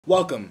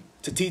Welcome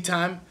to tea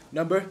time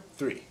number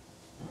 3.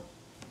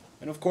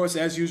 And of course,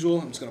 as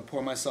usual, I'm just going to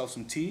pour myself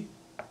some tea.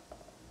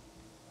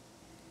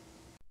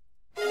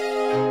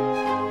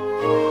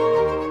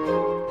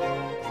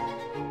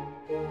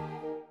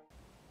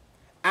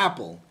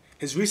 Apple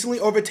has recently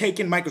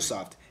overtaken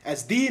Microsoft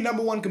as the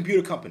 #1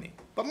 computer company.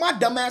 But my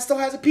dumbass still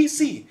has a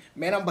PC.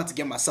 Man, I'm about to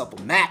get myself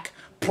a Mac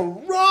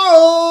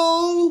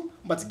Pro.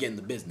 I'm about to get in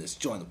the business,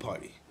 join the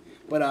party.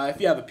 But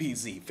if you have a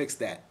PC, fix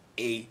that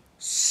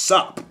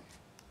ASAP.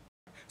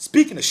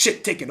 Speaking of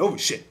shit taking over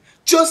shit,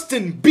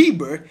 Justin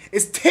Bieber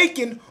is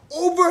taking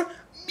over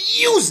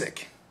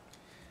music.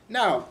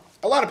 Now,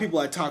 a lot of people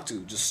I talk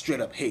to just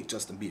straight up hate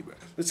Justin Bieber.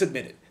 Let's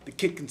admit it, the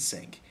kid can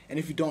sing. And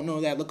if you don't know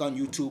that, look on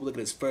YouTube, look at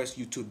his first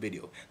YouTube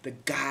video. The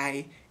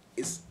guy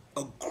is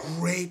a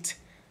great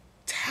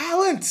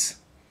talent.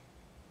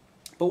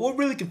 But what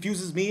really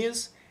confuses me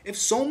is, if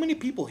so many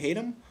people hate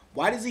him,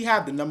 why does he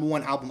have the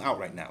 #1 album out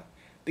right now?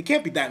 There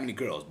can't be that many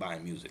girls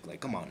buying music. Like,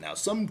 come on now.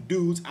 Some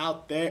dudes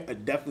out there are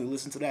definitely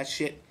listening to that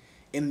shit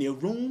in their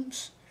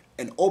rooms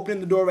and opening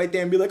the door right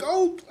there and be like,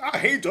 oh, I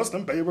hate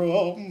Justin Bieber.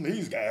 Oh,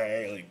 he's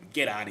gay. Like,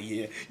 get out of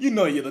here. You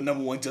know you're the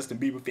 #1 Justin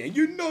Bieber fan.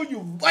 You know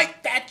you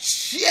like that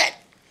shit.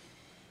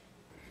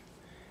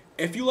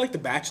 If you like The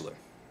Bachelor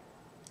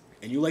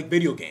and you like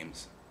video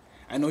games,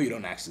 I know you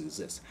don't actually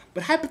exist,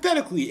 but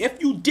hypothetically,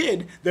 if you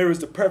did, there is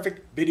the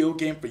perfect video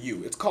game for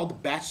you. It's called The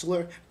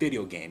Bachelor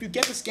video game. If you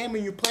get this game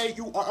and you play it,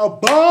 you are a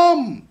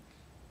bum!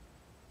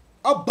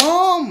 A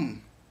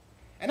bum!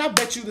 And I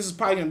bet you this is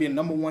probably going to be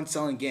a #1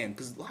 selling game,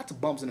 because lots of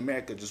bums in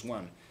America just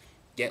want to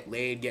get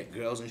laid, get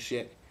girls and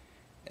shit.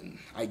 And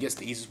I guess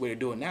the easiest way to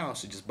do it now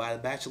is to just buy The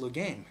Bachelor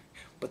game.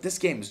 But this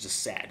game is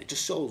just sad. It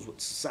just shows what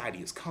society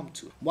has come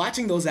to.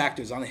 Watching those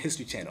actors on the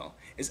History Channel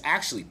is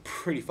actually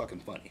pretty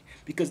fucking funny,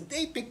 because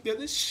they think they're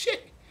this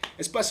shit.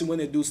 Especially when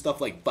they do stuff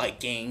like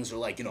Vikings or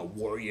like, you know,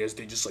 warriors.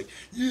 They're just like,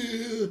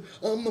 yeah,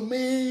 I'm the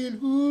man.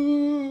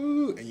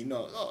 Ooh. And you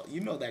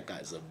know that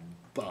guy's a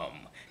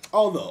bum.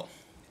 Although,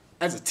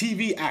 as a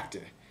TV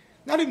actor,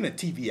 not even a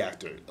TV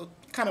actor, a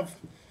kind of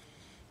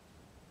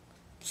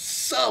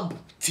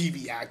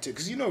sub-TV actor,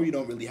 because you know you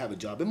don't really have a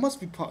job. It must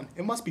be fun.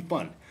 It must be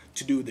fun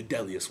to do The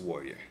Deadliest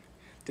Warrior.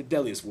 The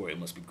Deadliest Warrior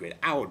must be great.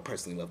 I would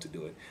personally love to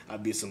do it.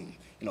 I'd be some,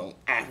 you know,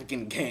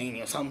 African gang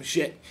or some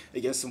shit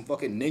against some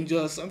fucking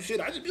ninja or some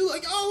shit. I'd just be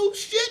like, oh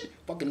shit,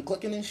 fucking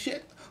clicking and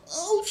shit.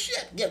 Oh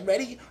shit, get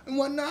ready and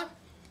whatnot.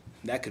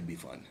 That could be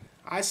fun.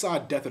 I saw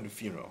Death at the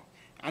Funeral.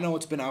 I know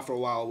it's been out for a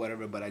while or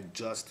whatever, but I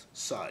just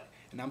saw it.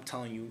 And I'm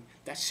telling you,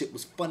 that shit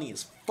was funny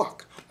as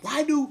fuck.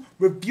 Why do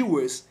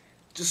reviewers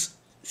just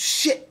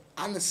shit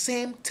on the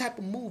same type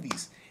of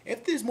movies?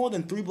 If there's more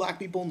than 3 black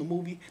people in the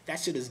movie, that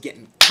shit is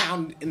getting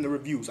pounded in the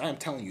reviews. I am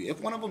telling you.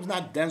 If one of them's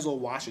not Denzel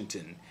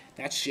Washington,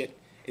 that shit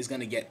is going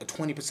to get a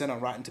 20%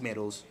 on Rotten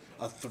Tomatoes,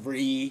 a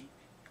 3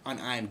 on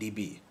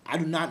IMDb. I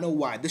do not know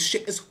why. This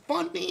shit is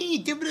funny.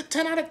 Give it a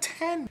 10 out of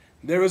 10.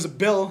 There is a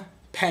bill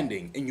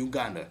pending in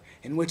Uganda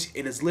in which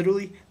it is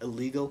literally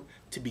illegal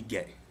to be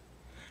gay.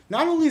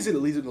 Not only is it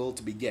illegal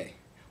to be gay,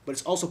 but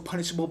it's also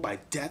punishable by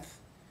death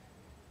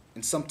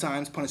and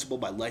sometimes punishable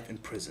by life in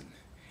prison.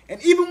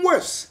 And even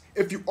worse,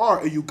 if you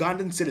are a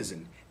Ugandan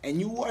citizen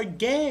and you are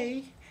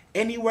gay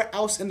anywhere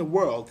else in the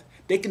world,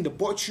 they can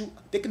deport you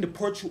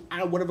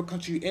out of whatever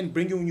country you're in,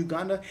 bring you in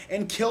Uganda,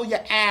 and kill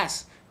your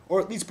ass,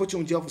 or at least put you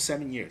in jail for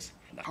 7 years.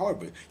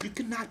 However, you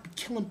cannot be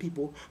killing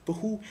people for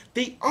who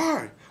they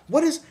are.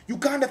 What is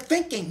Uganda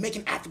thinking?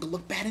 Making Africa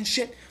look bad and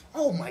shit?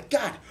 Oh my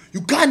God,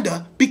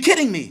 Uganda, be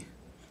kidding me.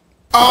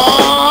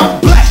 I'm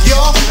black,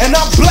 y'all, and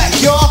I'm black,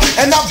 y'all,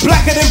 and I'm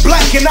blacker than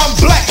black, and I'm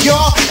black,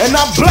 y'all, and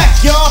I'm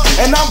black, y'all,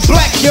 and I'm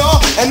black, y'all,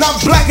 and I'm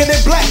blacker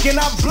than black, and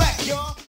I'm black, y'all.